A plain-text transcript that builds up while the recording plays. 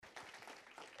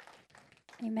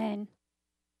Amen.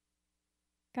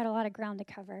 Got a lot of ground to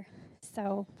cover,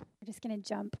 so we're just going to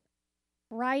jump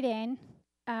right in.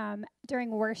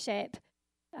 During worship,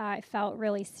 I felt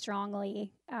really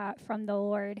strongly from the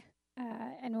Lord,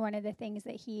 and one of the things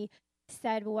that he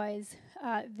said was,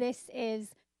 this is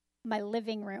my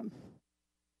living room.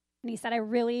 And he said, I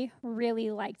really, really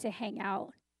like to hang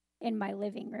out in my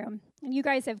living room. And you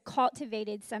guys have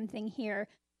cultivated something here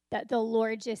that the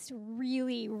Lord just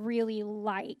really, really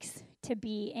likes to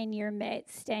be in your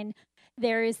midst. And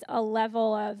there's a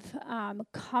level of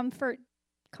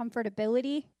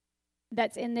comfortability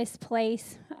that's in this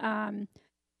place.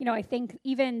 I think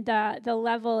even the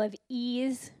level of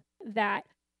ease that,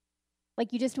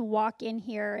 like, you just walk in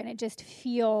here and it just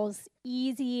feels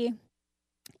easy.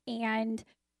 And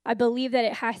I believe that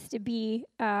it has to be,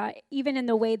 even in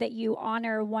the way that you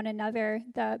honor one another.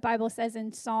 The Bible says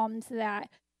in Psalms that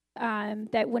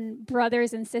when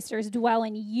brothers and sisters dwell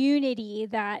in unity,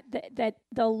 that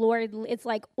the Lord, it's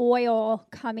like oil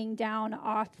coming down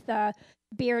off the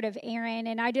beard of Aaron.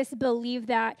 And I just believe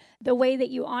that the way that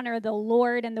you honor the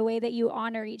Lord and the way that you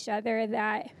honor each other,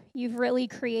 that you've really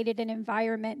created an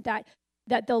environment that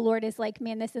the Lord is like,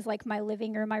 man, this is like my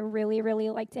living room. I really, really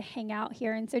like to hang out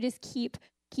here. And so just keep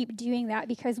doing that,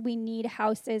 because we need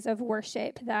houses of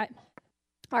worship that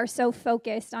are so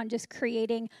focused on just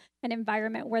creating an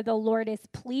environment where the Lord is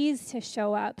pleased to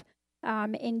show up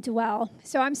and dwell.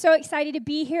 So I'm so excited to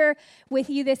be here with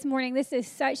you this morning. This is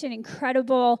such an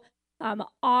incredible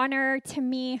honor to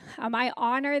me. I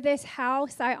honor this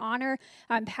house. I honor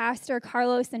Pastor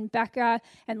Carlos and Becca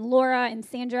and Laura and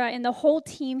Sandra and the whole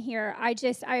team here. I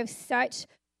have such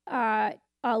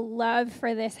a love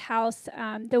for this house,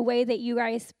 the way that you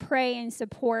guys pray and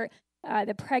support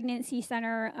the pregnancy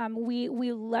center.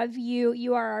 We love you.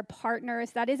 You are our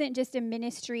partners. That isn't just a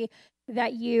ministry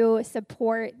that you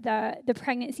support. The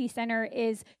pregnancy center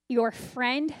is your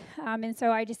friend. And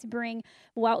so I just bring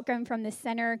welcome from the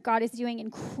center. God is doing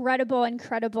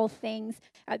incredible things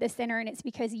at the center. And it's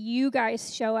because you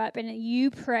guys show up and you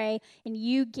pray and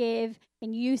you give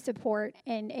and you support,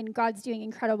 and God's doing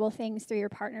incredible things through your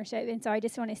partnership. And so I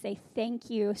just want to say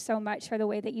thank you so much for the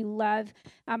way that you love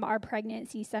our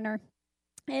pregnancy center.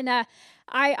 And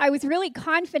I was really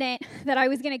confident that I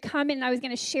was going to come in and I was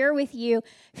going to share with you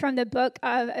from the book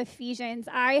of Ephesians.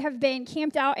 I have been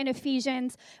camped out in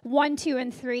Ephesians 1, 2,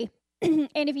 and 3.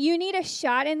 And if you need a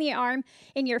shot in the arm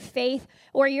in your faith,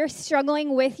 or you're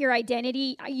struggling with your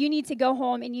identity, you need to go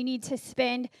home and you need to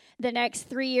spend the next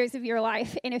 3 years of your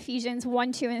life in Ephesians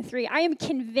 1, 2, and 3. I am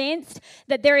convinced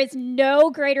that there is no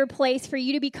greater place for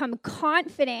you to become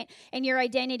confident in your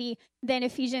identity than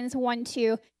Ephesians 1,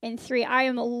 2, and 3. I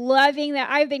am loving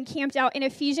that. I've been camped out in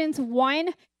Ephesians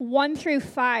 1, 1 through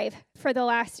 5 for the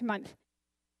last month.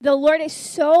 The Lord has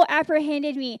so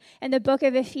apprehended me in the book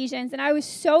of Ephesians, and I was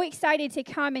so excited to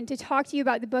come and to talk to you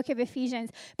about the book of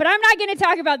Ephesians. But I'm not going to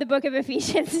talk about the book of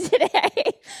Ephesians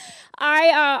today.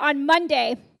 On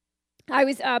Monday, I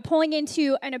was pulling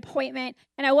into an appointment,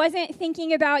 and I wasn't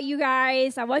thinking about you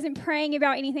guys. I wasn't praying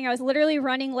about anything. I was literally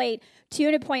running late to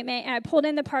an appointment, and I pulled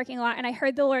in the parking lot, and I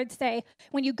heard the Lord say,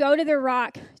 when you go to the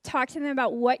Rock, talk to them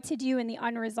about what to do in the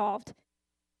unresolved.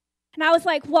 And I was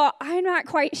like, well, I'm not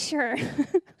quite sure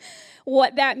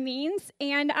what that means,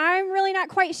 and I'm really not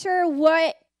quite sure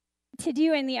what to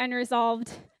do in the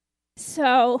unresolved.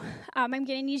 So I'm going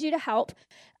to need you to help.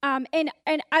 And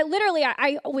I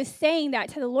was saying that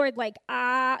to the Lord,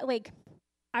 I'm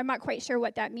not quite sure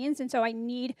what that means, and so I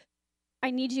need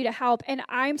you to help. And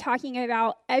I'm talking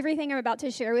about everything I'm about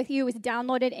to share with you was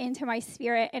downloaded into my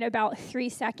spirit in about 3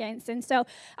 seconds. And so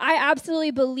I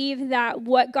absolutely believe that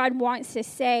what God wants to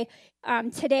say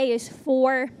today is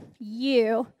for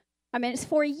you. I mean, it's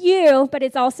for you, but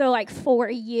it's also like for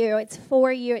you. It's for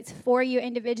you. It's for you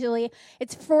individually.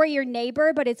 It's for your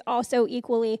neighbor, but it's also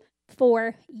equally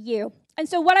for you. And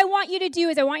so what I want you to do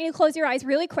is I want you to close your eyes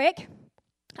really quick.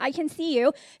 I can see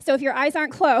you, so if your eyes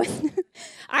aren't closed,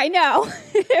 I know.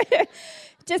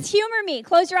 Just humor me.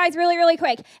 Close your eyes really, really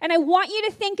quick. And I want you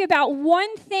to think about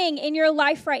one thing in your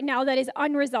life right now that is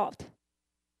unresolved.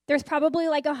 There's probably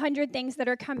like 100 things that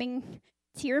are coming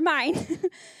to your mind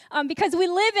because we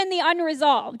live in the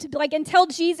unresolved. Like, until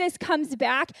Jesus comes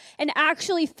back and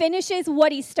actually finishes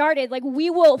what he started, like, we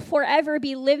will forever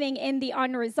be living in the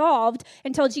unresolved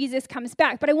until Jesus comes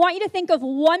back. But I want you to think of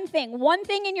one thing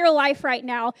in your life right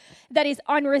now that is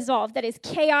unresolved, that is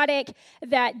chaotic,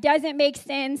 that doesn't make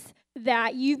sense,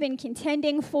 that you've been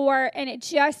contending for, and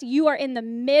you are in the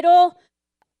middle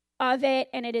of it,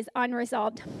 and it is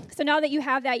unresolved. So now that you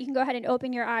have that, you can go ahead and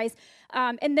open your eyes.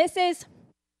 And this is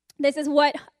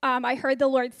what I heard the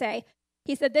Lord say.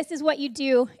 He said, this is what you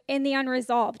do in the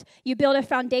unresolved. You build a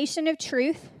foundation of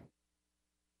truth.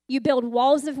 You build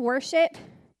walls of worship.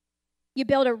 You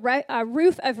build a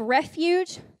roof of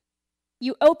refuge.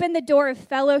 You open the door of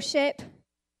fellowship.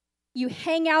 You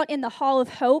hang out in the hall of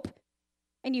hope.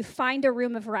 And you find a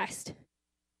room of rest.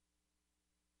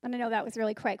 I know that was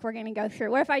really quick. We're going to go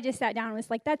through. What if I just sat down and was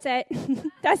like, that's it?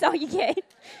 That's all you get?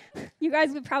 You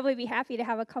guys would probably be happy to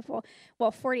have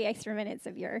 40 extra minutes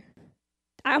of your...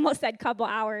 I almost said couple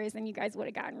hours, and you guys would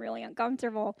have gotten really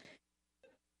uncomfortable.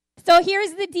 So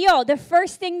here's the deal. The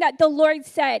first thing that the Lord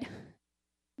said,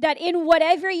 that in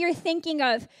whatever you're thinking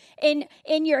of in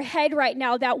your head right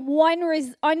now, that one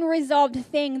unresolved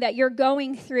thing that you're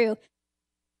going through,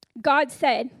 God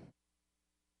said,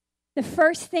 the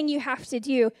first thing you have to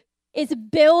do is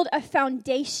build a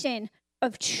foundation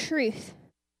of truth.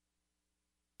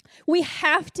 We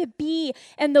have to be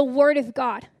in the Word of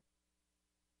God.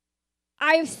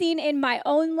 I've seen in my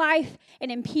own life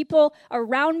and in people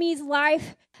around me's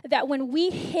life that when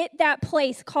we hit that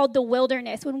place called the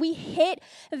wilderness, when we hit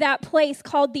that place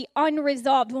called the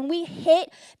unresolved, when we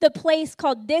hit the place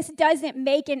called this doesn't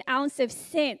make an ounce of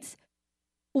sense,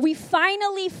 we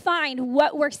finally find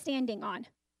what we're standing on.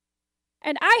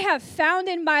 And I have found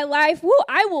in my life,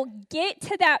 I will get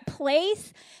to that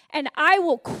place and I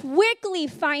will quickly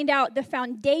find out the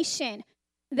foundation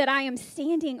that I am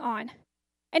standing on.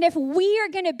 And if we are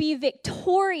going to be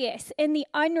victorious in the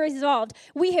unresolved,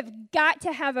 we have got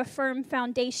to have a firm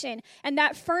foundation. And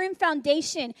that firm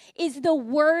foundation is the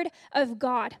Word of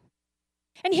God.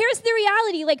 And here's the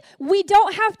reality, we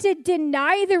don't have to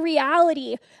deny the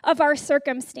reality of our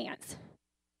circumstance.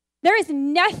 There is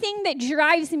nothing that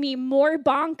drives me more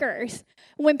bonkers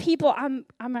when people, I'm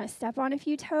going to step on a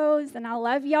few toes and I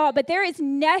love y'all, but there is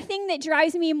nothing that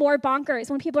drives me more bonkers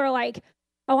when people are like,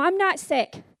 oh, I'm not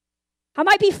sick. I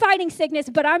might be fighting sickness,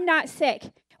 but I'm not sick.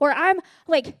 Or I'm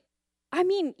like,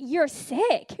 you're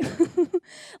sick.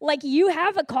 You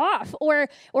have a cough or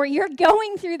you're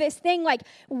going through this thing.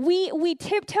 We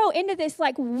tiptoe into this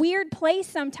weird place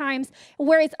sometimes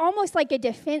where it's almost like a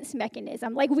defense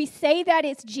mechanism. We say that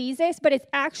it's Jesus, but it's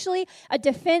actually a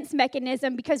defense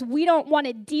mechanism because we don't want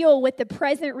to deal with the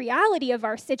present reality of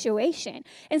our situation.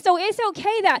 And so it's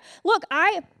okay that, look,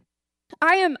 I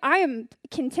am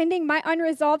contending. My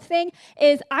unresolved thing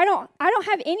is I don't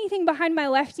have anything behind my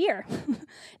left ear.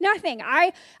 Nothing.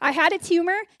 I had a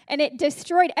tumor and it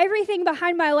destroyed everything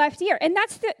behind my left ear. And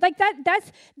that's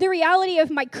the reality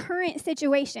of my current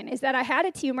situation is that I had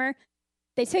a tumor.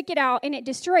 They took it out and it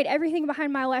destroyed everything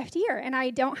behind my left ear. And I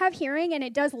don't have hearing and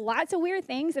it does lots of weird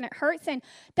things and it hurts, and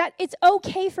that it's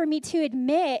okay for me to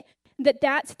admit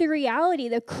that's the reality,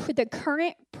 the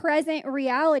current, present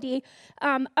reality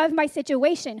of my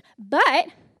situation. But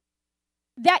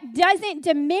that doesn't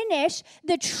diminish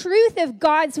the truth of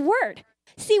God's word.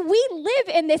 See, we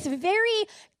live in this very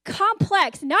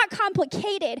complex, not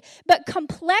complicated, but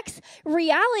complex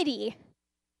reality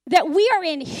that we are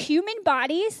in human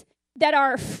bodies that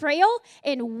are frail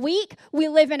and weak. We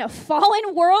live in a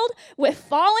fallen world with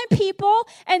fallen people,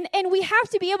 and we have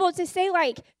to be able to say,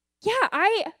 yeah,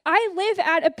 I live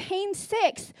at a pain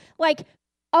 6,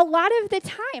 a lot of the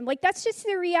time. That's just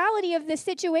the reality of the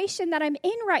situation that I'm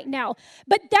in right now.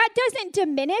 But that doesn't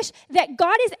diminish that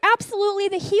God is absolutely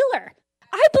the healer.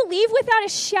 I believe without a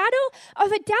shadow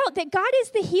of a doubt that God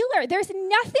is the healer. There's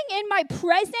nothing in my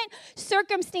present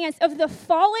circumstance of the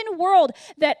fallen world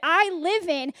that I live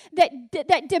in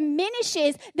that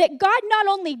diminishes that God not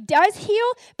only does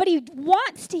heal, but he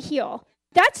wants to heal.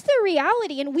 That's the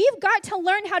reality, and we've got to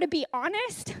learn how to be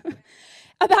honest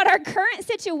about our current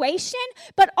situation,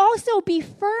 but also be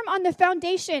firm on the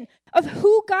foundation of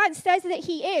who God says that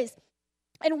he is.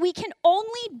 And we can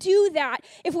only do that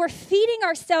if we're feeding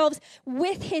ourselves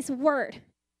with his word.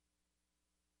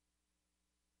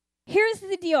 Here's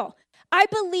the deal. I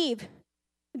believe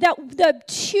that the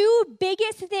two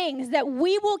biggest things that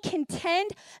we will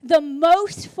contend the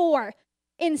most for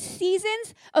in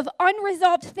seasons of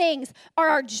unresolved things are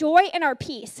our joy and our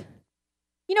peace.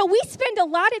 We spend a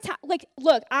lot of time,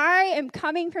 look, I am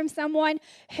coming from someone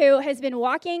who has been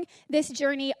walking this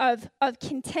journey of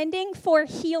contending for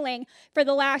healing for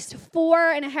the last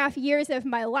 4.5 years of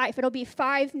my life. It'll be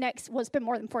 5 next, it's been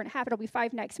more than 4.5, it'll be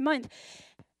 5 next month.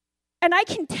 And I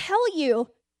can tell you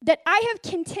that I have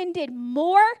contended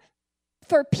more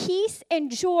for peace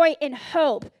and joy and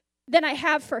hope than I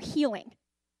have for healing.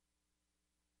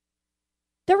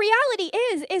 The reality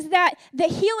is that the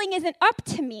healing isn't up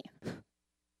to me.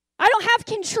 I don't have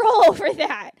control over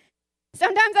that.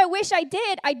 Sometimes I wish I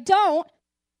did. I don't.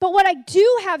 But what I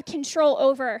do have control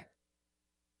over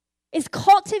is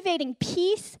cultivating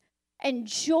peace and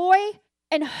joy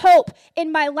and hope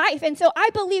in my life. And so I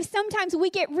believe sometimes we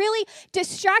get really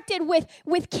distracted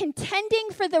with contending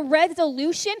for the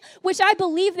resolution, which I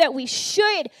believe that we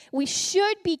should. We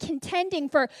should be contending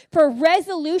for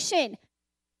resolution.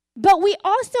 But we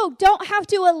also don't have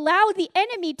to allow the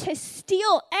enemy to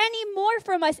steal any more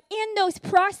from us in those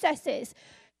processes.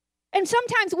 And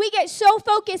sometimes we get so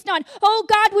focused on, oh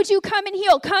God, would you come and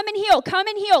heal, come and heal, come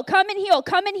and heal, come and heal,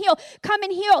 come and heal, come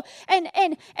and heal.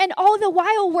 And all the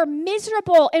while we're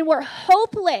miserable and we're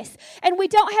hopeless and we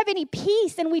don't have any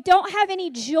peace and we don't have any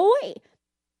joy.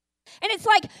 And it's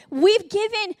like we've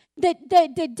given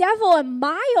the devil a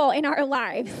mile in our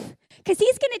lives because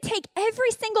he's going to take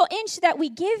every single inch that we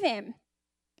give him.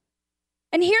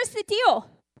 And here's the deal.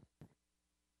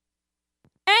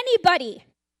 Anybody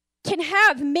can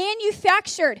have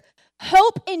manufactured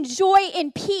hope and joy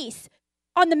and peace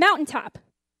on the mountaintop.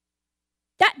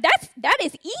 That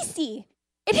is easy.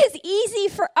 It is easy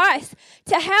for us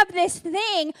to have this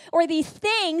thing or these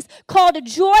things called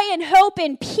joy and hope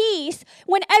and peace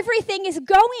when everything is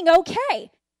going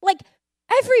okay. Like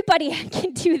everybody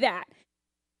can do that.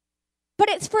 But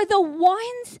it's for the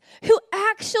ones who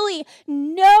actually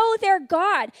know their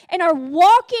God and are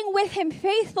walking with him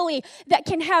faithfully that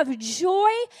can have joy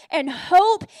and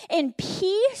hope and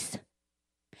peace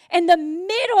in the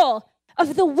middle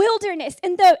of the wilderness,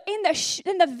 in the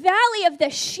valley of the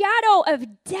shadow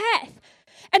of death.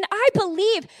 And I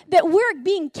believe that we're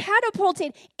being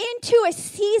catapulted into a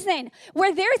season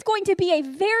where there's going to be a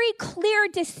very clear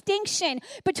distinction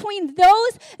between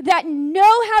those that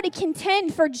know how to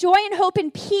contend for joy and hope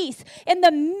and peace in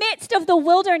the midst of the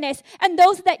wilderness and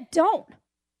those that don't.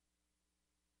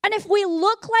 And if we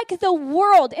look like the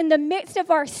world in the midst of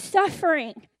our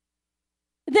suffering,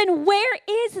 then where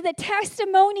is the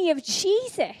testimony of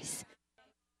Jesus?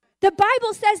 The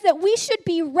Bible says that we should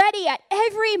be ready at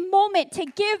every moment to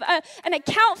give an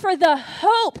account for the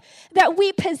hope that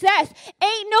we possess.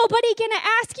 Ain't nobody going to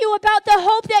ask you about the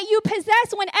hope that you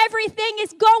possess when everything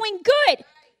is going good.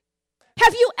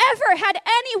 Have you ever had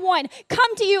anyone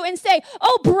come to you and say,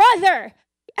 oh, brother,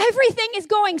 everything is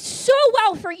going so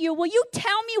well for you. Will you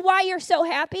tell me why you're so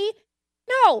happy?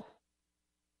 No.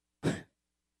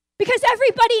 Because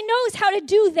everybody knows how to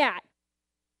do that.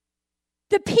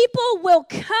 The people will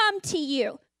come to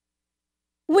you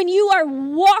when you are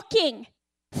walking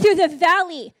through the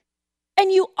valley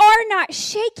and you are not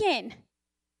shaken.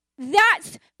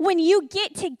 That's when you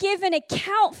get to give an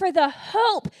account for the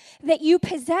hope that you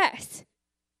possess.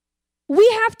 We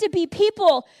have to be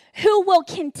people who will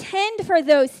contend for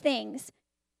those things.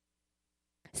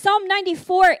 Psalm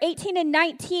 94, 18 and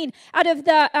 19 out of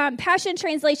the Passion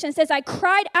Translation says, I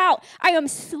cried out, I am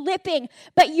slipping,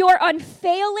 but your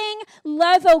unfailing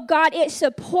love, oh God, it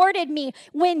supported me.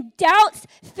 When doubts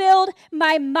filled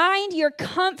my mind, your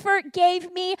comfort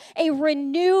gave me a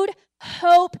renewed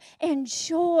hope and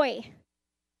joy.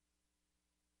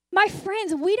 My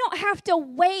friends, we don't have to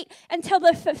wait until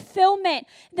the fulfillment,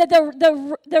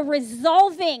 the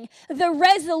resolving, the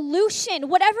resolution,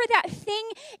 whatever that thing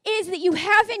is that you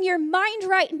have in your mind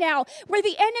right now, where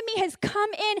the enemy has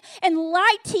come in and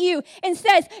lied to you and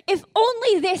says, if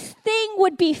only this thing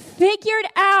would be figured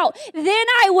out, then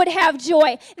I would have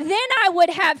joy, then I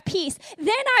would have peace,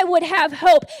 then I would have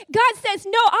hope. God says,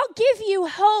 no, I'll give you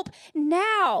hope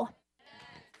now.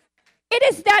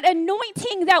 It is that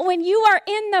anointing that when you are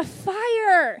in the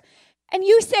fire and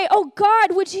you say, oh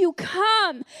God, would you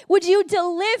come? Would you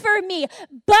deliver me?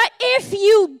 But if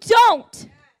you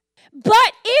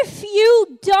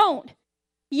don't,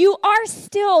 you are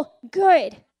still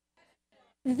good.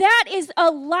 That is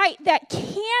a light that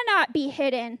cannot be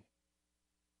hidden.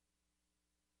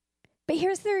 But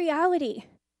here's the reality.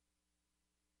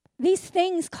 These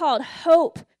things called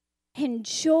hope and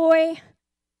joy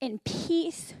and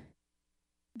peace,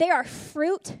 they are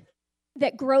fruit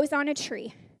that grows on a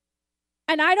tree.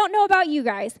 And I don't know about you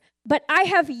guys, but I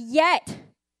have yet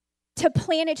to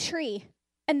plant a tree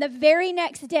and the very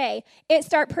next day it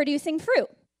start producing fruit.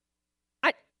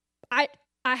 I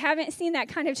haven't seen that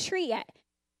kind of tree yet.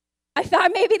 I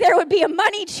thought maybe there would be a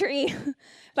money tree,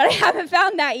 but I haven't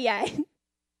found that yet.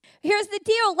 Here's the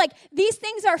deal, like these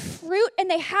things are fruit and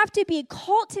they have to be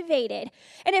cultivated.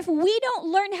 And if we don't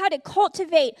learn how to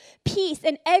cultivate peace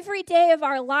in every day of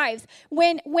our lives,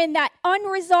 when that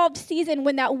unresolved season,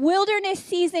 when that wilderness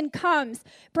season comes,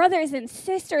 brothers and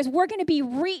sisters, we're going to be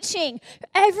reaching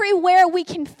everywhere we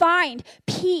can find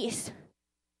peace.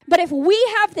 But if we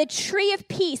have the tree of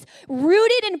peace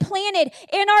rooted and planted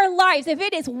in our lives, if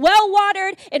it is well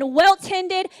watered and well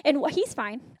tended, and he's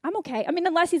fine. I'm okay. I mean,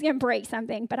 unless he's going to break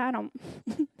something, but I don't.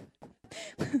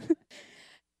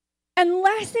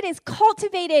 unless it is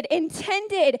cultivated,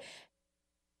 intended,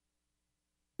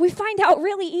 we find out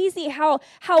really easy how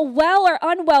well or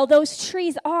unwell those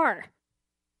trees are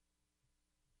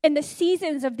in the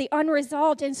seasons of the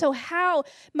unresolved. And so how,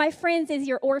 my friends, is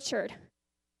your orchard?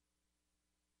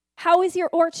 How is your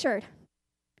orchard?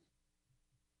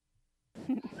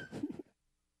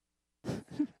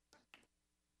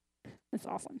 That's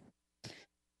awesome.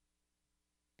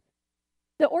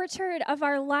 The orchard of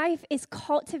our life is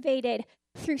cultivated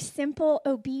through simple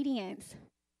obedience.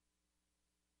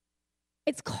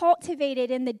 It's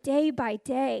cultivated in the day by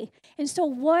day. And so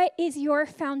what is your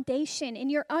foundation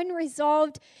in your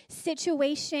unresolved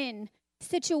situations?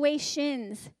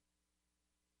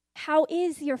 How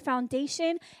is your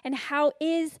foundation and how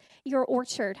is your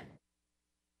orchard?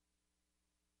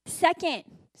 Second,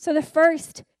 so the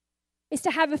first is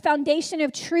to have a foundation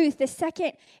of truth. The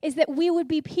second is that we would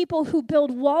be people who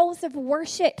build walls of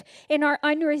worship in our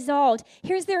unresolved.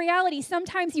 Here's the reality.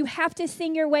 Sometimes you have to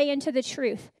sing your way into the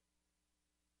truth.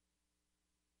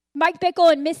 Mike Bickle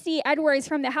and Misty Edwards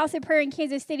from the House of Prayer in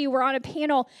Kansas City were on a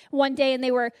panel one day, and they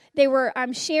were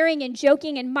sharing and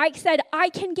joking. And Mike said, "I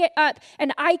can get up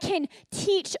and I can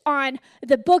teach on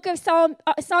the book of Song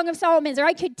of Solomon, or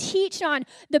I could teach on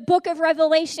the book of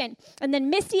Revelation." And then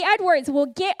Misty Edwards will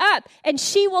get up and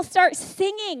she will start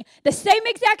singing the same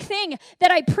exact thing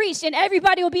that I preached, and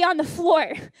everybody will be on the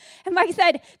floor. And Mike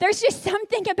said, "There's just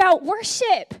something about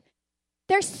worship.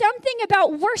 There's something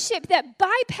about worship that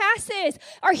bypasses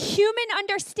our human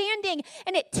understanding,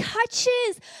 and it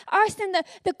touches us in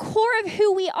the core of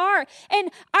who we are." And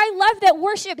I love that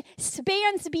worship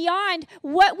spans beyond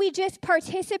what we just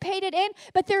participated in,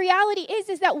 but the reality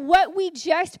is that what we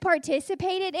just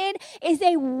participated in is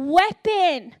a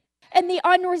weapon in the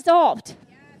unresolved.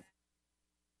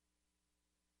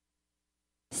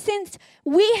 Since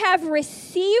we have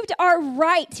received our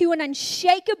right to an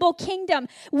unshakable kingdom,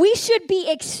 we should be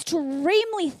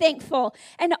extremely thankful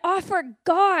and offer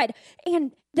God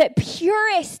and the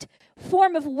purest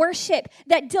form of worship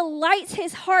that delights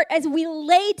his heart as we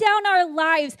lay down our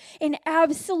lives in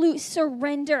absolute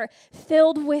surrender,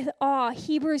 filled with awe.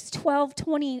 Hebrews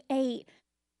 12:28.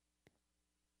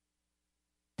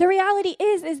 The reality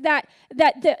is that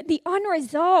the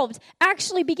unresolved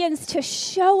actually begins to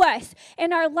show us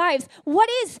in our lives what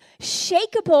is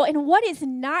shakeable and what is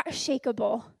not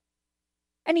shakeable.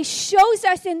 And he shows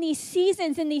us in these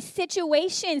seasons, in these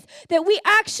situations, that we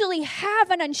actually have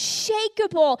an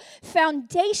unshakable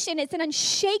foundation. It's an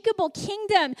unshakable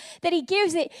kingdom that he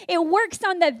gives it. It works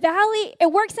on the valley,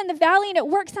 and it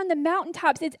works on the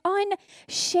mountaintops. It's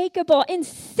unshakable. And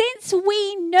since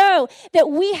we know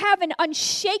that we have an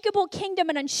unshakable kingdom,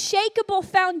 an unshakable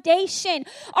foundation,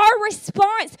 our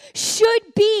response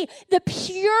should be the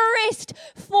purest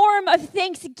form of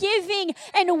thanksgiving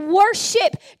and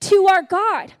worship to our God.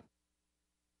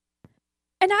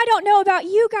 And I don't know about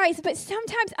you guys, but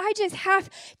sometimes I just have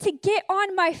to get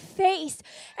on my face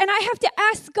and I have to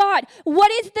ask God, what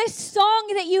is the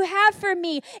song that you have for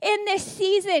me in this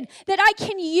season that I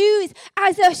can use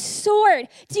as a sword?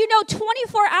 Do you know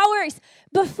 24 hours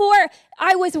before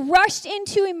I was rushed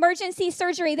into emergency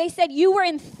surgery, they said you were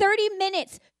in 30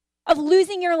 minutes of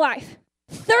losing your life.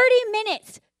 30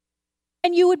 minutes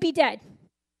and you would be dead.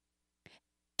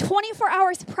 24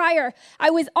 hours prior, I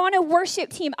was on a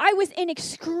worship team. I was in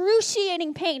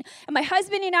excruciating pain. And my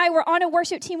husband and I were on a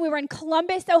worship team. We were in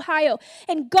Columbus, Ohio.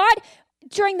 And God,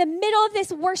 during the middle of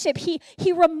this worship, he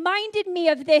reminded me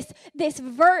of this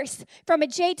verse from a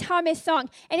J. Thomas song.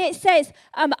 And it says,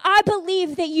 "I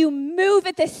believe that you move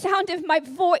at the sound of my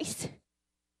voice.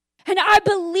 And I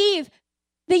believe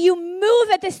that you move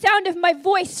at the sound of my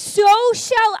voice, so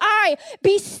shall I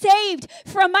be saved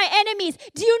from my enemies."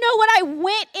 Do you know what I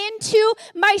went into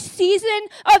my season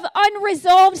of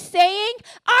unresolved saying?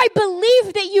 I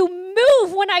believe that you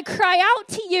move when I cry out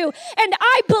to you, and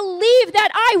I believe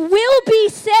that I will be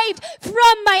saved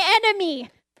from my enemy.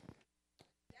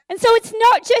 And so it's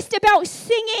not just about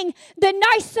singing the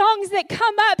nice songs that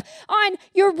come up on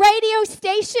your radio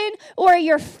station or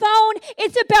your phone.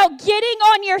 It's about getting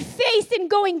on your face and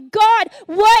going, "God,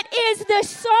 what is the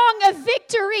song of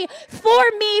victory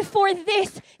for me for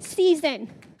this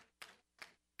season?"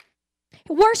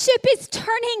 Worship is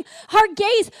turning our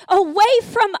gaze away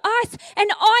from us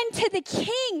and onto the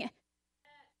King.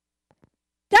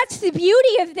 That's the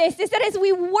beauty of this, is that as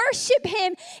we worship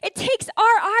him, it takes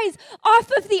our eyes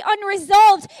off of the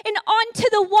unresolved and onto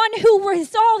the one who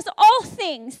resolves all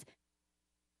things.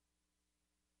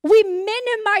 We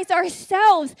minimize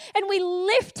ourselves and we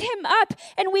lift him up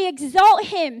and we exalt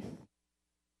him.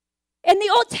 In the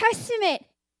Old Testament,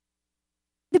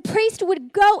 The priest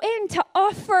would go in to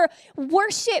offer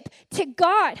worship to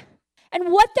God.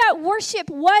 And what that worship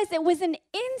was, it was an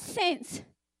incense.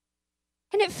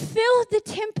 And it filled the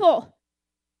temple.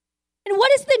 And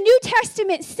what does the New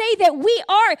Testament say that we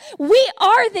are? We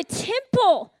are the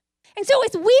temple. And so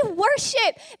as we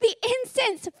worship, the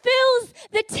incense fills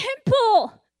the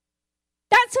temple.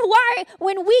 That's why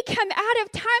when we come out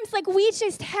of times like we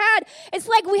just had, it's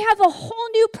like we have a whole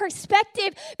new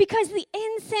perspective because the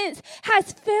incense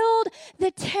has filled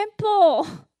the temple.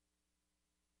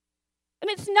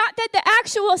 And it's not that the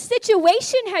actual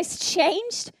situation has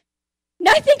changed.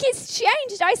 Nothing has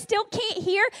changed. I still can't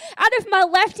hear out of my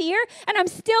left ear, and I'm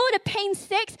still at a pain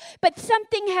 6, but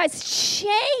something has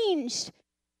changed.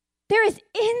 There is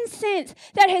incense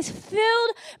that has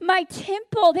filled my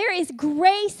temple. There is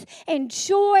grace and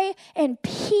joy and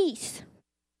peace.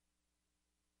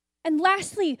 And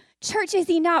lastly, church, is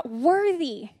he not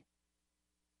worthy?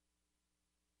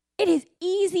 It is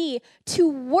easy to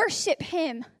worship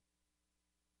him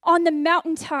on the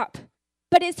mountaintop,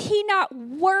 but is he not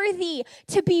worthy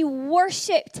to be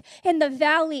worshiped in the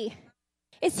valley?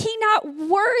 Is he not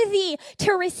worthy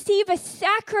to receive a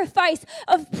sacrifice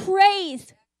of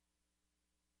praise?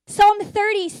 Psalm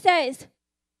 30 says,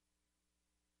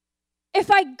 if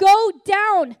I go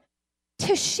down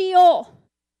to Sheol,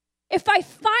 if I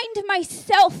find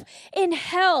myself in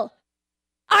hell,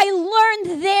 I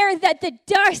learned there that the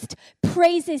dust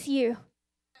praises you.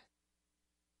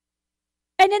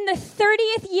 And in the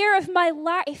 30th year of my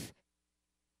life,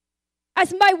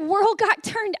 as my world got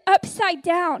turned upside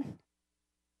down,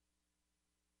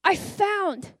 I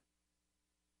found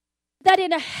that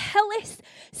in a hellish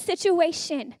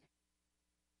situation,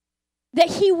 that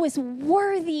he was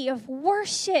worthy of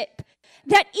worship.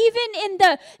 That even in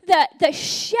the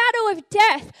shadow of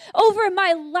death over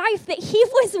my life, that he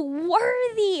was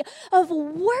worthy of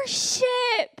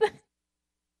worship.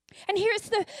 And here's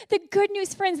the good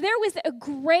news, friends. There was a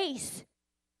grace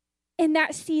in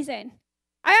that season.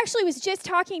 I actually was just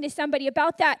talking to somebody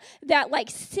about that like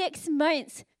 6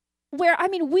 months where,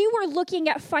 we were looking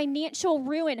at financial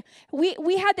ruin.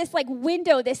 We had this like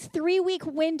window, this 3-week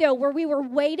window where we were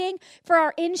waiting for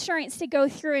our insurance to go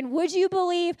through. And would you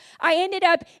believe I ended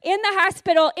up in the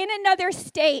hospital in another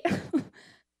state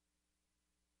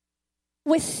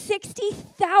with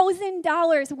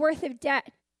 $60,000 worth of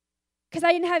debt because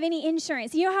I didn't have any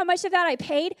insurance. You know how much of that I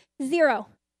paid? 0.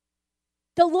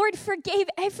 The Lord forgave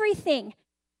everything.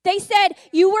 They said,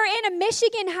 you were in a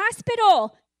Michigan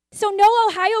hospital, so no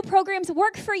Ohio programs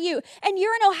work for you, and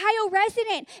you're an Ohio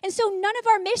resident, and so none of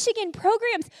our Michigan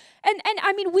programs, and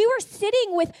we were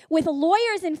sitting with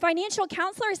lawyers and financial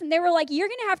counselors, and they were like, you're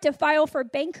going to have to file for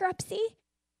bankruptcy.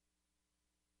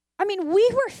 We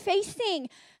were facing,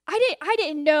 we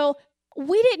didn't know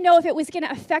if it was going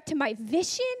to affect my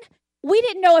vision. We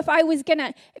didn't know if I was going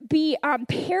to be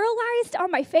paralyzed on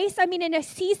my face. In a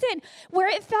season where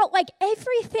it felt like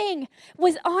everything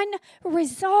was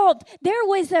unresolved, there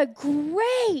was a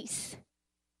grace.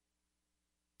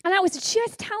 And I was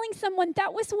just telling someone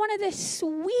that was one of the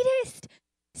sweetest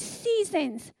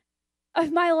seasons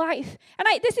of my life. And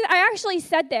I actually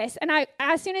said this, and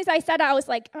as soon as I said it, I was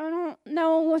like, I don't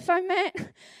know if I meant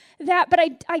that, but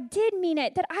I did mean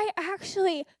it, that I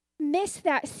actually missed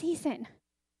that season.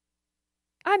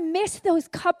 I missed those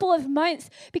couple of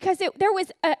months because there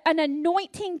was an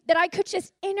anointing that I could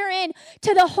just enter in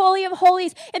to the Holy of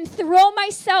Holies and throw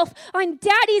myself on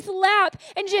Daddy's lap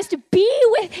and just be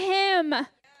with him.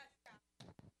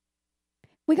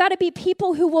 We got to be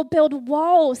people who will build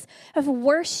walls of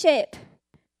worship.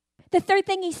 The third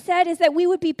thing he said is that we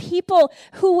would be people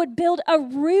who would build a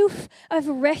roof of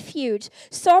refuge.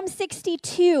 Psalm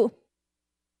 62,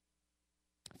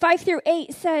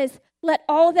 5-8 says, let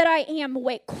all that I am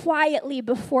wait quietly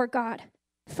before God,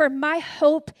 for my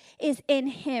hope is in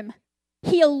him.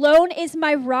 He alone is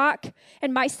my rock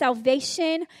and my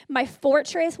salvation, my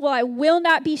fortress. Well, I will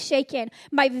not be shaken.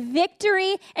 My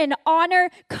victory and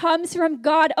honor comes from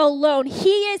God alone. He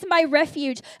is my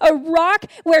refuge, a rock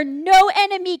where no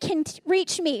enemy can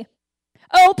reach me.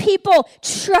 Oh, people,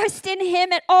 trust in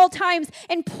him at all times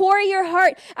and pour your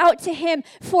heart out to him,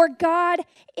 for God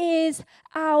is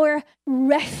our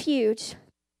refuge.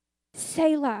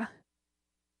 Selah.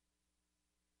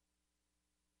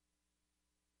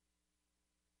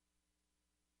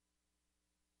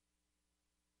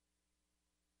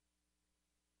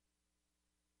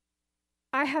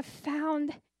 I have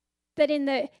found that in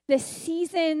the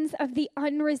seasons of the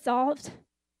unresolved,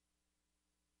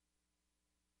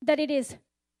 that it is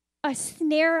a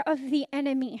snare of the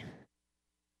enemy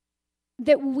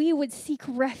that we would seek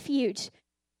refuge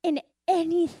in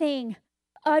anything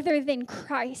other than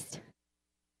Christ.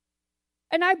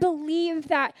 And I believe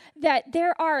that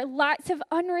there are lots of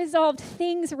unresolved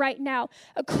things right now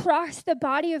across the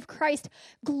body of Christ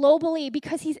globally,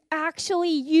 because he's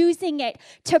actually using it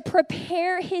to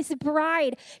prepare his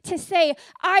bride to say,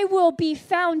 I will be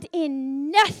found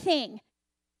in nothing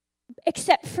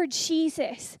except for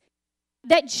Jesus.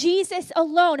 That Jesus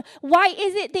alone. Why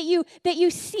is it that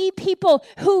you see people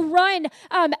who run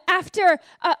after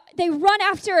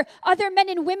other men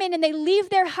and women, and they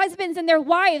leave their husbands and their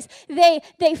wives?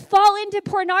 They fall into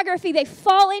pornography. They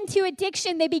fall into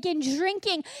addiction. They begin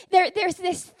drinking. There's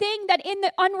this thing that in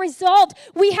the unresolved,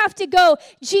 we have to go,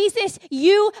 Jesus,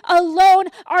 you alone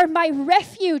are my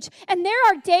refuge. And there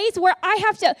are days where I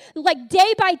have to, like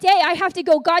day by day, I have to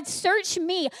go, God, search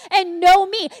me and know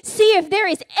me. See if there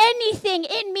is anything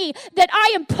in me that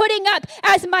I am putting up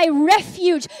as my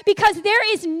refuge, because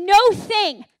there is no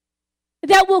thing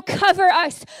that will cover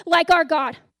us like our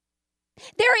God.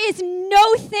 There is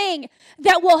no thing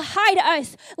that will hide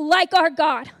us like our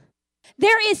God.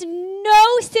 There is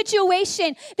no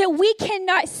situation that we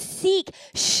cannot seek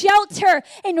shelter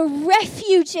and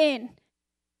refuge in.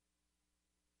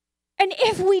 And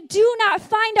if we do not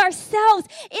find ourselves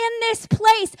in this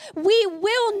place, we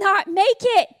will not make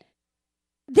it.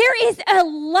 There is a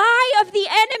lie of the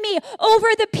enemy over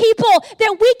the people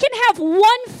that we can have 1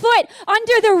 foot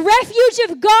under the refuge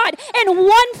of God and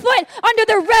 1 foot under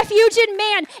the refuge in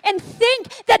man and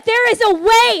think that there is a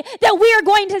way that we are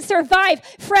going to survive.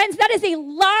 Friends, that is a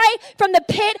lie from the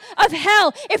pit of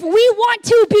hell. If we want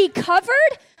to be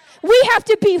covered, we have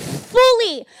to be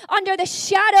fully under the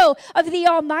shadow of the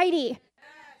Almighty.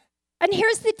 And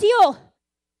here's the deal.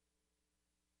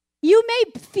 You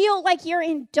may feel like you're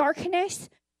in darkness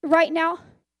right now.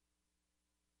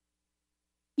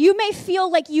 You may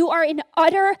feel like you are in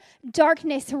utter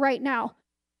darkness right now.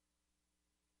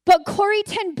 But Corrie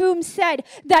ten Boom said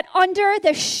that under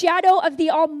the shadow of the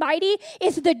Almighty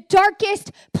is the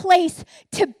darkest place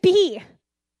to be.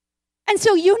 And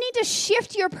so you need to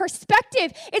shift your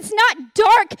perspective. It's not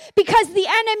dark because the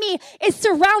enemy is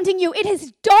surrounding you. It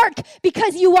is dark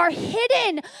because you are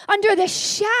hidden under the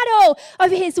shadow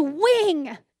of his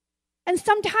wing. And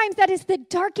sometimes that is the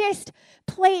darkest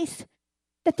place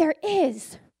that there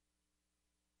is.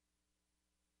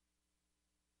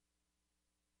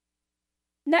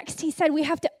 Next, he said we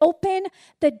have to open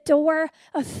the door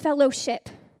of fellowship.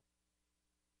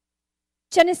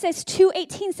 Genesis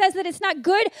 2:18 says that it's not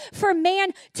good for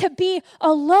man to be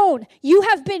alone. You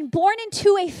have been born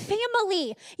into a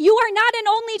family. You are not an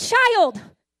only child.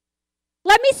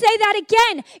 Let me say that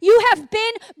again. You have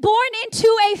been born into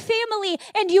a family,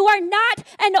 and you are not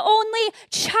an only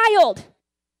child.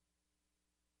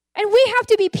 And we have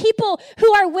to be people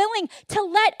who are willing to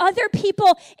let other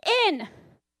people in.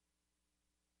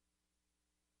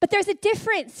 But there's a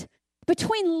difference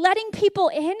between letting people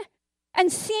in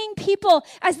and seeing people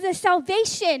as the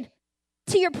salvation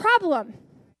to your problem.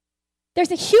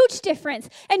 There's a huge difference.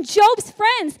 And Job's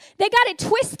friends, they got it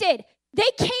twisted. They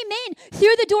came in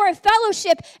through the door of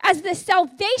fellowship as the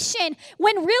salvation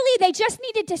when really they just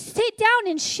needed to sit down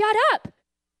and shut up.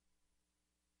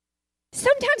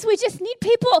 Sometimes we just need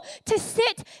people to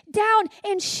sit down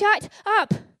and shut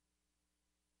up.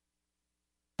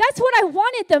 That's what I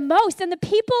wanted the most. And the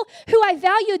people who I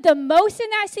valued the most in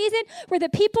that season were the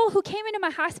people who came into my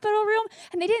hospital room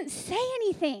and they didn't say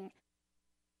anything.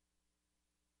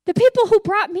 The people who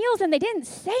brought meals and they didn't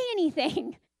say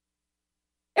anything.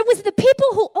 It was the people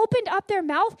who opened up their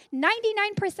mouth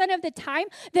 99% of the time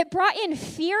that brought in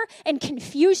fear and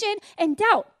confusion and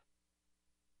doubt.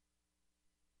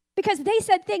 Because they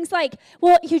said things like,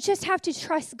 well, you just have to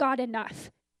trust God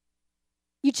enough.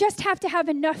 You just have to have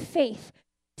enough faith.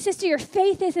 Sister, your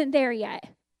faith isn't there yet.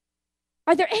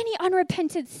 Are there any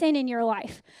unrepented sin in your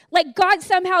life? Like God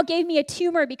somehow gave me a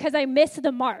tumor because I missed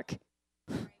the mark.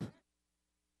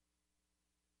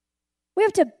 We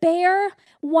have to bear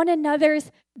one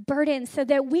another's burdens so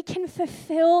that we can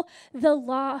fulfill the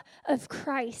law of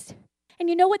Christ. And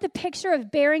you know what the picture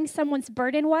of bearing someone's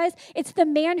burden was? It's the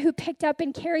man who picked up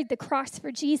and carried the cross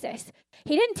for Jesus.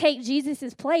 He didn't take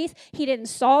Jesus' place. He didn't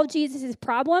solve Jesus'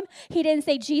 problem. He didn't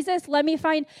say, Jesus, let me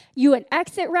find you an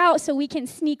exit route so we can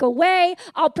sneak away.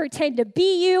 I'll pretend to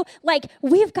be you. Like,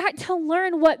 we've got to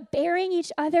learn what bearing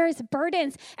each other's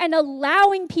burdens and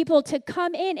allowing people to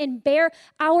come in and bear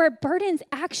our burdens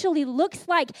actually looks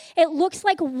like. It looks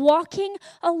like walking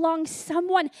along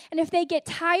someone. And if they get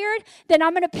tired, then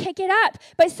I'm going to pick it up.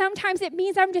 But sometimes it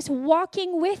means I'm just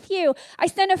walking with you. I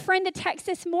sent a friend a text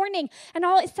this morning, and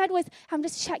all it said was, I'm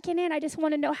just checking in. I just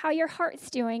want to know how your heart's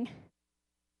doing.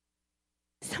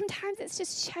 Sometimes it's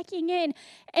just checking in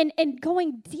and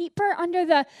going deeper under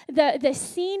the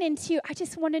scene into, I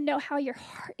just want to know how your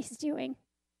heart is doing.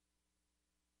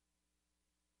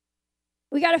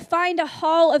 We got to find a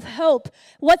hall of hope.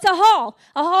 What's a hall?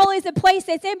 A hall is a place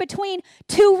that's in between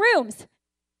two rooms.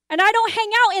 And I don't hang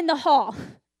out in the hall.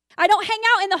 I don't hang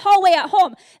out in the hallway at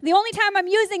home. The only time I'm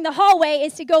using the hallway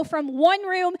is to go from one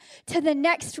room to the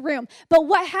next room. But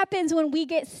what happens when we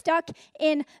get stuck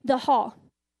in the hall?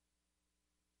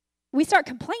 We start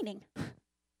complaining.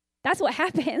 That's what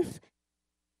happens.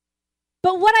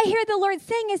 But what I hear the Lord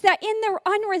saying is that in the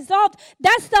unresolved,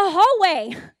 that's the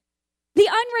hallway. The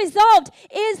unresolved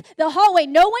is the hallway.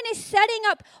 No one is setting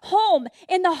up home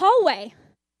in the hallway.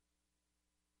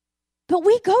 But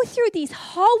we go through these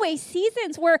hallway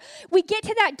seasons where we get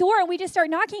to that door and we just start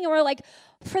knocking and we're like,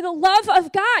 for the love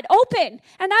of God, open.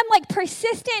 And I'm like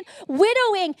persistent,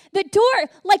 widowing the door.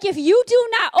 Like, if you do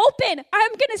not open,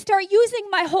 I'm going to start using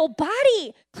my whole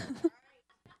body.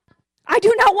 I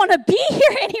do not want to be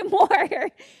here anymore.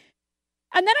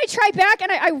 And then I try back and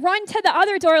I run to the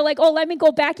other door like, oh, let me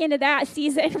go back into that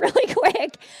season really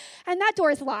quick. And that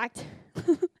door is locked.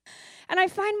 And I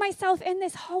find myself in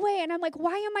this hallway and I'm like,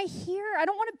 why am I here? I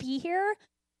don't want to be here.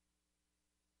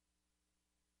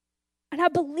 And I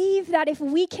believe that if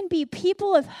we can be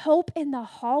people of hope in the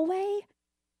hallway,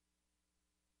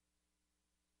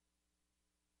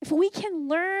 if we can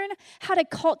learn how to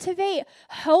cultivate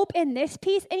hope in this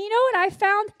piece, and you know what I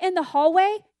found in the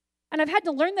hallway, and I've had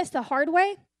to learn this the hard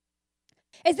way,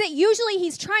 is that usually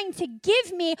he's trying to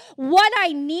give me what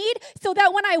I need so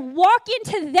that when I walk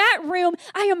into that room,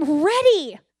 I am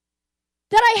ready.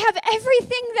 That I have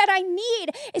everything that I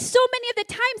need. So many of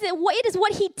the times it is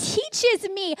what he teaches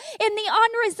me in the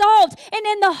unresolved and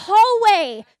in the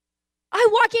hallway. I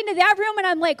walk into that room and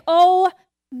I'm like, oh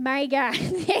my God,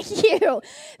 thank you.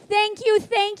 Thank you,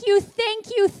 thank you,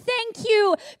 thank you, thank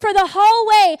you for the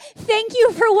hallway. Thank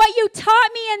you for what you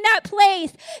taught me in that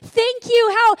place. Thank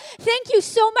you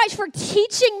so much for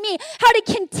teaching me how to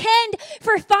contend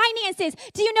for finances.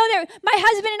 Do you know that my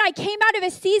husband and I came out of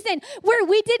a season where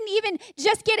we didn't even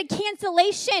just get a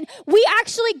cancellation. We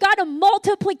actually got a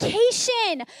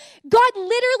multiplication. God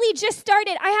literally just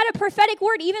started. I had a prophetic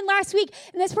word even last week,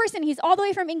 and this person, he's all the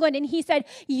way from England, and he said,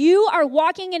 you are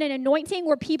walking in an anointing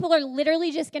where people are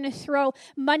literally just going to throw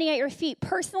money at your feet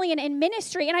personally and in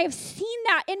ministry. And I have seen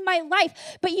that in my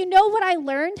life. But you know what I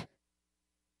learned?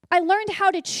 I learned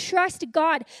how to trust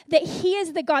God, that he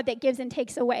is the God that gives and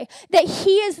takes away, that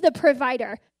he is the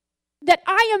provider, that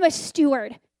I am a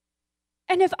steward.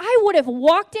 And if I would have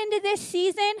walked into this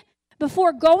season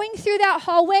before going through that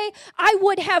hallway, I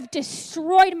would have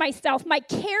destroyed myself. My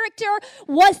character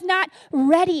was not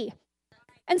ready.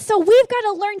 And so we've got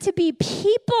to learn to be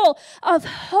people of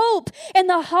hope in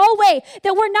the hallway,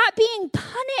 that we're not being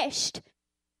punished.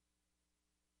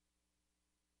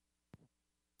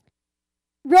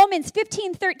 Romans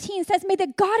 15:13 says, may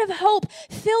the God of hope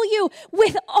fill you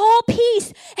with all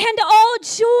peace and all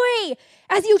joy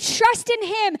as you trust in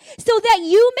him, so that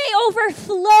you may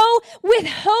overflow with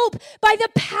hope by the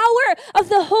power of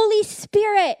the Holy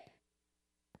Spirit.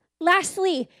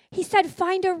 Lastly, he said,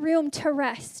 find a room to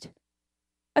rest.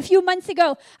 A few months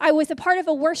ago, I was a part of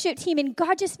a worship team, and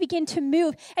God just began to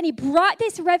move, and he brought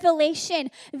this revelation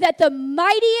that the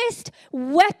mightiest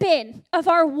weapon of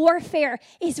our warfare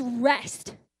is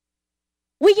rest.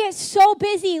 We get so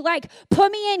busy, like, put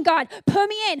me in, God, put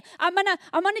me in. I'm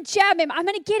gonna jab him. I'm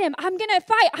gonna get him. I'm gonna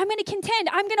fight. I'm gonna contend.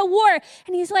 I'm gonna war.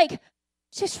 And he's like,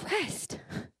 just rest.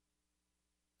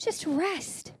 Just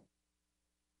rest.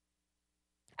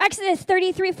 Exodus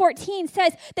 33:14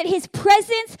 says that his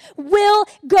presence will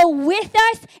go with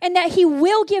us and that he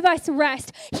will give us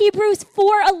rest. Hebrews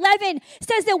 4:11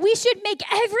 says that we should make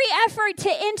every effort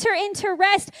to enter into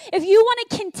rest. If you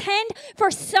want to contend for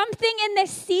something in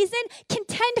this season,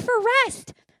 contend for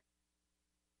rest.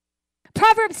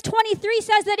 Proverbs 23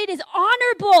 says that it is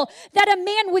honorable that a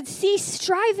man would cease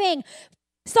striving.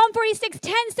 Psalm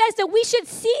 46:10 says that we should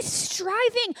cease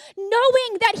striving,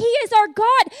 knowing that he is our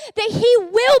God, that he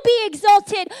will be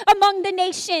exalted among the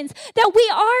nations, that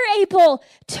we are able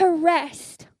to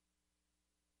rest.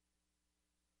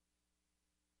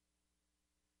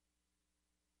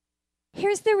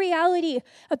 Here's the reality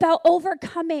about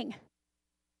overcoming.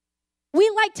 We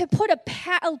like to put a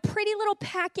pretty little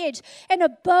package and a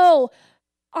bow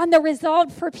on the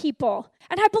resolved for people.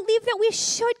 And I believe that we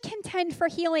should contend for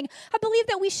healing. I believe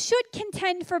that we should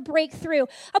contend for breakthrough.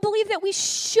 I believe that we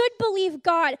should believe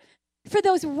God for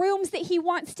those rooms that he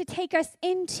wants to take us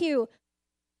into.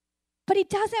 But he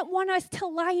doesn't want us to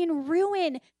lie in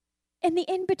ruin in the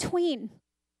in-between.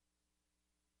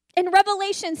 In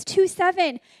Revelations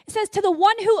 2:7, it says, to the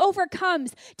one who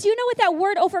overcomes. Do you know what that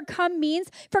word overcome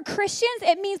means? For Christians,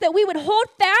 it means that we would hold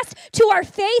fast to our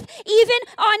faith even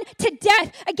on to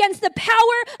death against the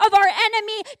power of our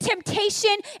enemy,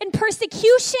 temptation, and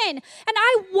persecution. And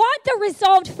I want the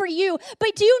resolved for you,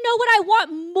 but do you know what I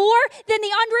want more than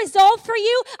the unresolved for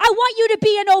you? I want you to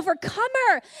be an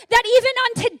overcomer, that even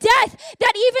unto death,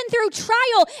 that even through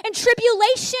trial and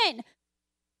tribulation.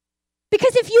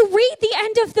 Because if you read the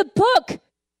end of the book,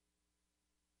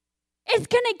 it's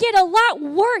going to get a lot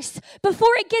worse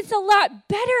before it gets a lot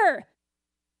better.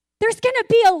 There's going to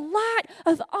be a lot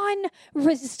of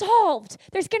unresolved.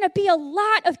 There's going to be a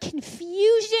lot of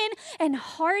confusion and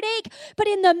heartache. But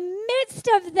in the midst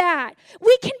of that,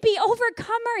 we can be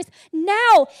overcomers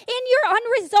now. In your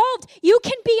unresolved, you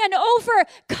can be an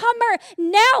overcomer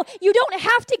now. You don't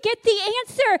have to get the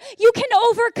answer. You can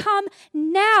overcome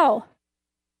now.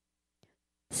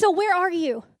 So where are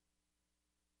you?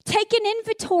 Take an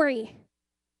inventory.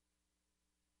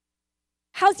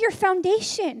 How's your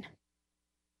foundation?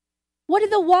 What do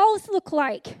the walls look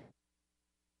like?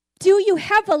 Do you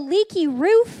have a leaky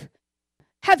roof?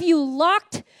 Have you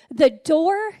locked the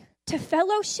door to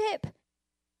fellowship?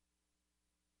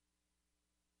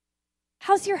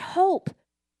 How's your hope?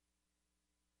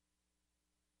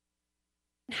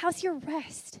 And how's your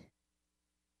rest?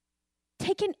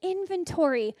 Take an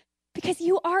inventory. Because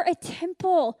you are a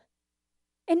temple.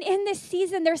 And in this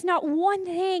season, there's not one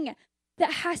thing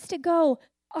that has to go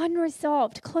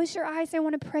unresolved. Close your eyes. I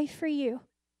want to pray for you.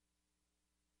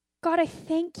 God, I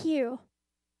thank you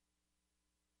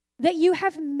that you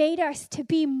have made us to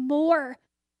be more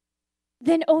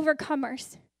than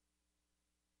overcomers.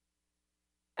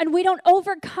 And we don't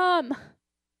overcome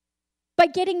by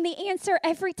getting the answer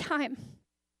every time.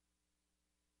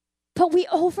 But we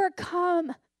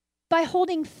overcome by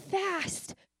holding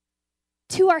fast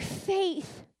to our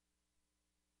faith.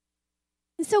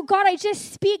 And so, God, I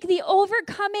just speak the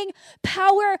overcoming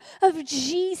power of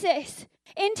Jesus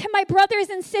into my brothers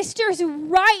and sisters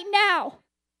right now.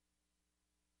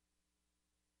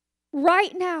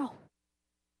 Right now.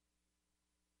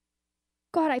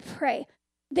 God, I pray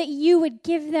that you would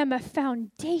give them a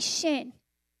foundation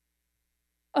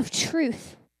of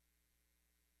truth.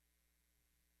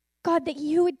 God, that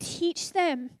you would teach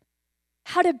them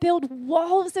how to build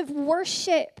walls of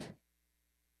worship.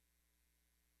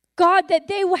 God, that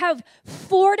they will have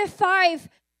fortified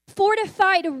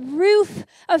roof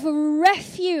of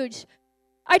refuge.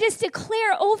 I just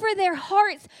declare over their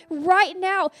hearts right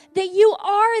now that you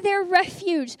are their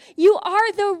refuge. You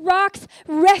are the rock's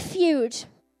refuge.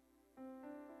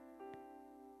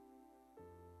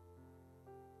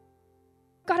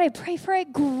 God, I pray for a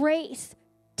grace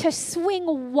to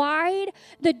swing wide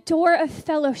the door of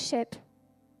fellowship.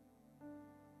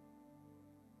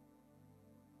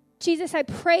 Jesus, I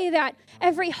pray that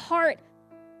every heart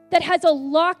that has a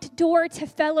locked door to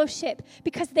fellowship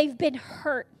because they've been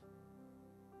hurt,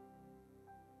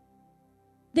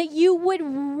 that you would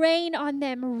rain on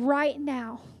them right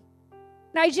now.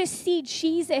 And I just see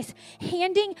Jesus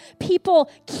handing people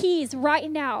keys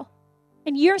right now.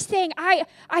 And you're saying, I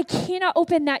cannot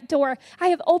open that door. I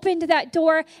have opened that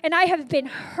door and I have been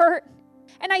hurt.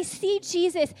 And I see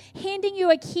Jesus handing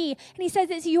you a key. And he says,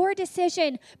 it's your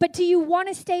decision, but do you want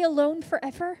to stay alone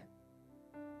forever?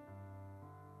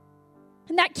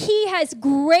 And that key has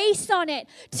grace on it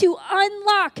to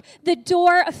unlock the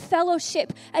door of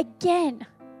fellowship again.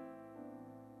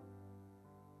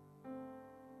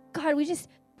 God, we just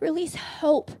release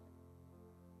hope.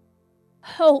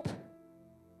 Hope.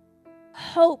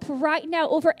 Hope right now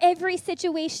over every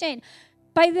situation.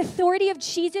 By the authority of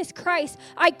Jesus Christ,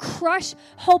 I crush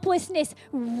hopelessness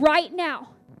right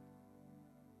now.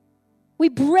 We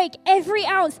break every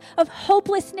ounce of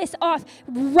hopelessness off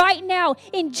right now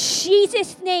in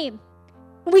Jesus' name.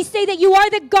 And we say that you are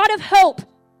the God of hope.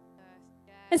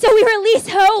 And so we release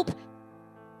hope.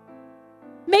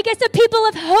 Make us a people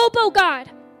of hope, oh God.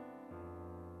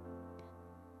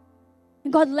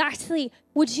 And God, lastly,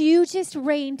 would you just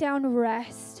rain down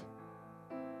rest?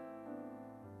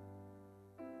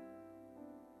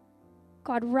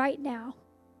 God, right now.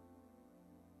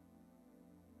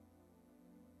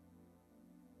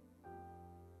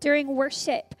 During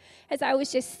worship, as I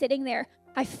was just sitting there,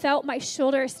 I felt my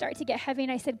shoulders start to get heavy,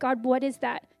 and I said, God, what is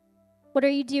that? What are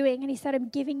you doing? And he said, I'm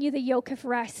giving you the yoke of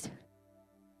rest.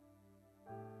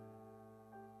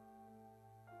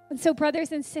 And so,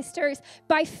 brothers and sisters,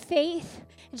 by faith,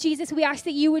 Jesus, we ask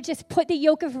that you would just put the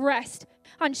yoke of rest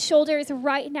on shoulders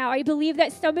right now. I believe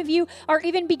that some of you are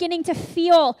even beginning to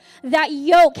feel that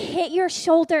yoke hit your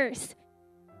shoulders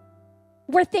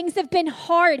Where things have been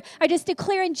hard, I just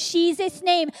declare in Jesus'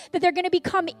 name that they're going to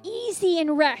become easy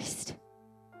in rest.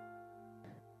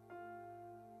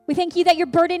 We thank you that your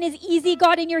burden is easy,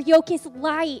 God, and your yoke is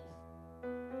light.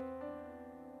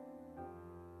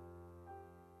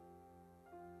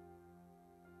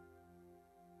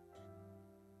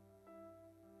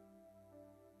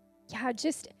 Yeah,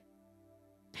 just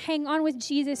hang on with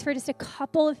Jesus for just a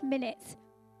couple of minutes.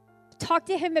 Talk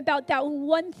to him about that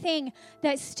one thing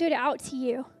that stood out to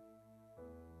you.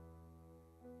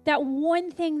 That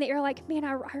one thing that you're like, man,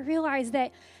 I realize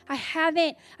that I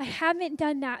haven't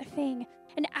done that thing.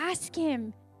 And ask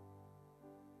him.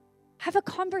 Have a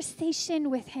conversation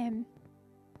with him.